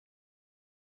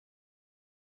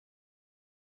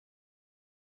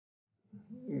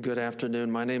Good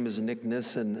afternoon. My name is Nick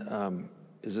Nissen.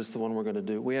 Is this the one we're going to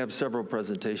do? We have several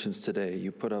presentations today.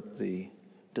 You put up the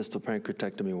distal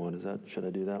pancreatectomy one. Should I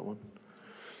do that one?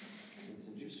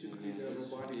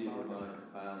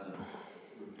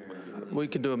 We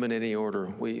can do them in any order.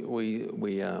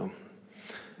 Krishnaraj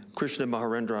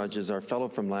Mahendraraj is our fellow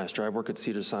from last year. I work at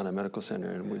Cedars-Sinai Medical Center,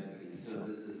 and So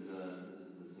this is the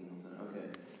single center. Okay.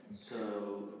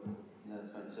 So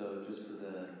that's fine. So just for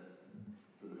the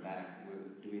back,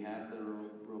 do we have the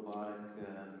robotic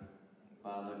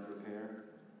bile duct repair,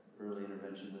 early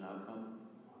interventions and outcome?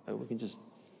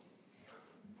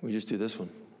 We just do this one.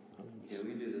 Yeah, we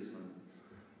can do this one.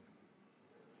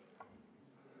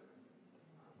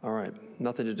 All right,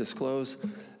 nothing to disclose.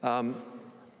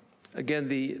 Again,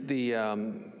 the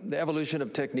evolution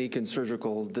of technique in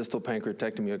surgical distal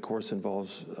pancreatectomy, of course,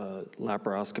 involves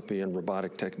laparoscopy and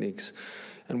robotic techniques.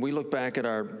 And we look back at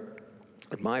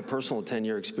my personal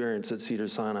 10-year experience at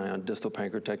Cedars-Sinai on distal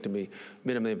pancreatectomy,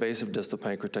 minimally invasive distal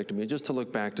pancreatectomy, just to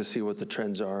look back to see what the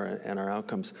trends are and our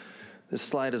outcomes. This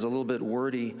slide is a little bit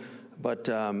wordy, but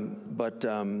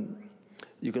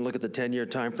you can look at the 10-year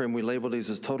time frame. We label these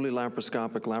as totally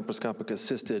laparoscopic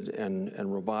assisted,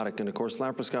 and robotic. And of course,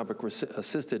 laparoscopic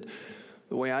assisted,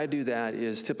 the way I do that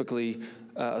is typically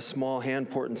a small hand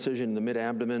port incision in the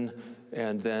mid-abdomen,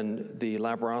 and then the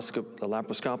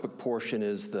laparoscopic portion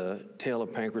is the tail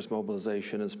of pancreas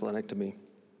mobilization and splenectomy.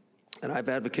 And I've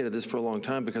advocated this for a long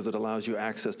time because it allows you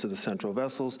access to the central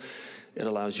vessels. It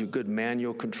allows you good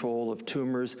manual control of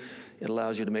tumors. It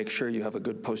allows you to make sure you have a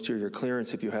good posterior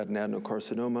clearance if you had an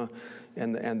adenocarcinoma.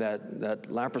 And that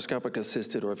laparoscopic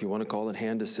assisted, or if you want to call it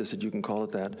hand assisted, you can call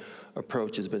it that,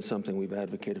 approach has been something we've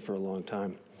advocated for a long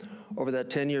time. Over that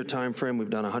 10-year time frame, we've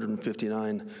done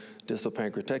 159 distal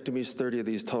pancreatectomies, 30 of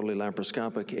these totally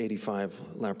laparoscopic, 85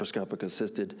 laparoscopic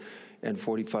assisted, and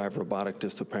 45 robotic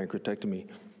distal pancreatectomy.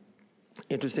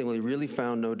 Interestingly, really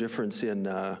found no difference in,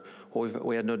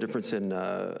 we had no difference in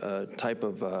type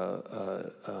of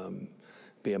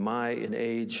BMI, in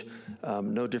age,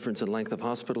 no difference in length of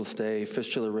hospital stay,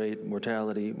 fistula rate,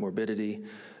 mortality, morbidity,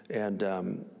 and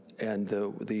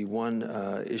the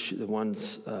one issue, the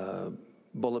one's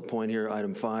bullet point here,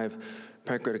 item 5,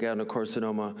 pancreatic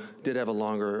adenocarcinoma did have a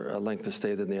longer length of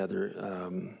stay than the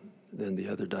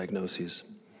other diagnoses.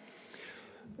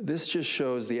 This just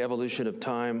shows the evolution of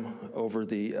time over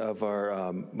of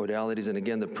our modalities. And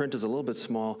again, the print is a little bit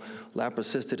small.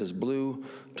 Lap-assisted is blue,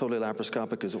 totally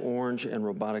laparoscopic is orange, and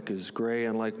robotic is gray.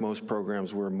 Unlike most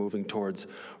programs, we're moving towards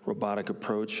robotic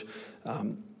approach.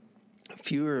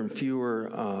 Fewer and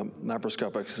fewer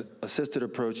laparoscopic assisted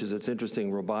approaches. It's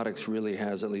interesting, robotics really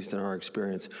has, at least in our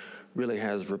experience, really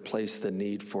has replaced the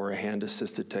need for a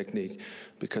hand-assisted technique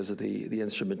because of the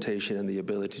instrumentation and the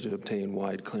ability to obtain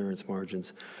wide clearance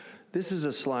margins. This is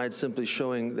a slide simply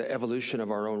showing the evolution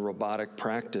of our own robotic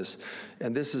practice.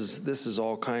 And this is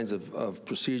all kinds of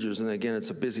procedures. And again, it's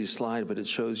a busy slide, but it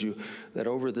shows you that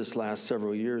over this last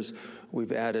several years,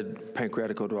 we've added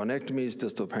pancreatic odoronectomies,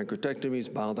 distal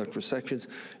pancreatectomies, bile duct resections.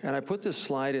 And I put this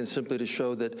slide in simply to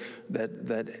show that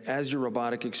as your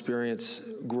robotic experience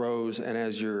grows and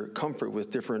as your comfort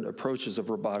with different approaches of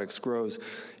robotics grows,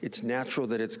 it's natural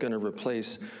that it's going to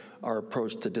replace our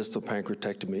approach to distal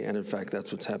pancreatectomy, and in fact,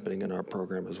 that's what's happening in our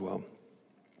program as well.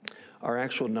 Our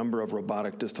actual number of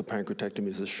robotic distal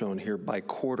pancreatectomies is shown here by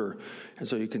quarter, and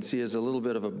so you can see as a little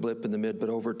bit of a blip in the mid, but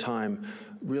over time,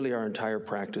 really our entire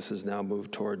practice has now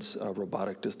moved towards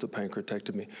robotic distal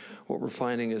pancreatectomy. What we're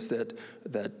finding is that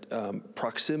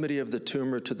proximity of the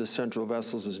tumor to the central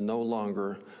vessels is no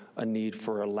longer a need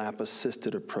for a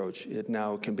lap-assisted approach. It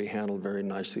now can be handled very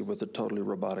nicely with a totally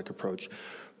robotic approach.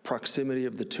 Proximity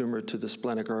of the tumor to the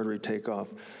splenic artery takeoff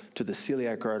to the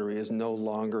celiac artery is no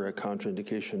longer a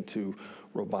contraindication to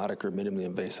robotic or minimally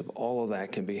invasive. All of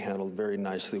that can be handled very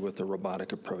nicely with the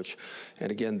robotic approach.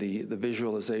 And again, the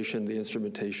visualization, the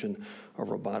instrumentation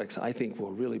of robotics, I think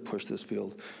will really push this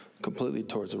field completely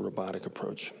towards a robotic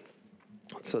approach.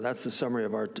 So that's the summary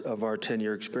of our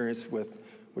 10-year experience with,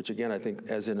 which again, I think,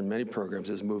 as in many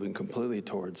programs, is moving completely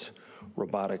towards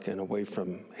robotic and away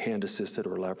from hand-assisted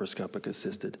or laparoscopic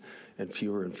assisted, and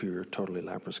fewer totally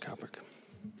laparoscopic.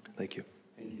 Thank you.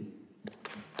 Thank you.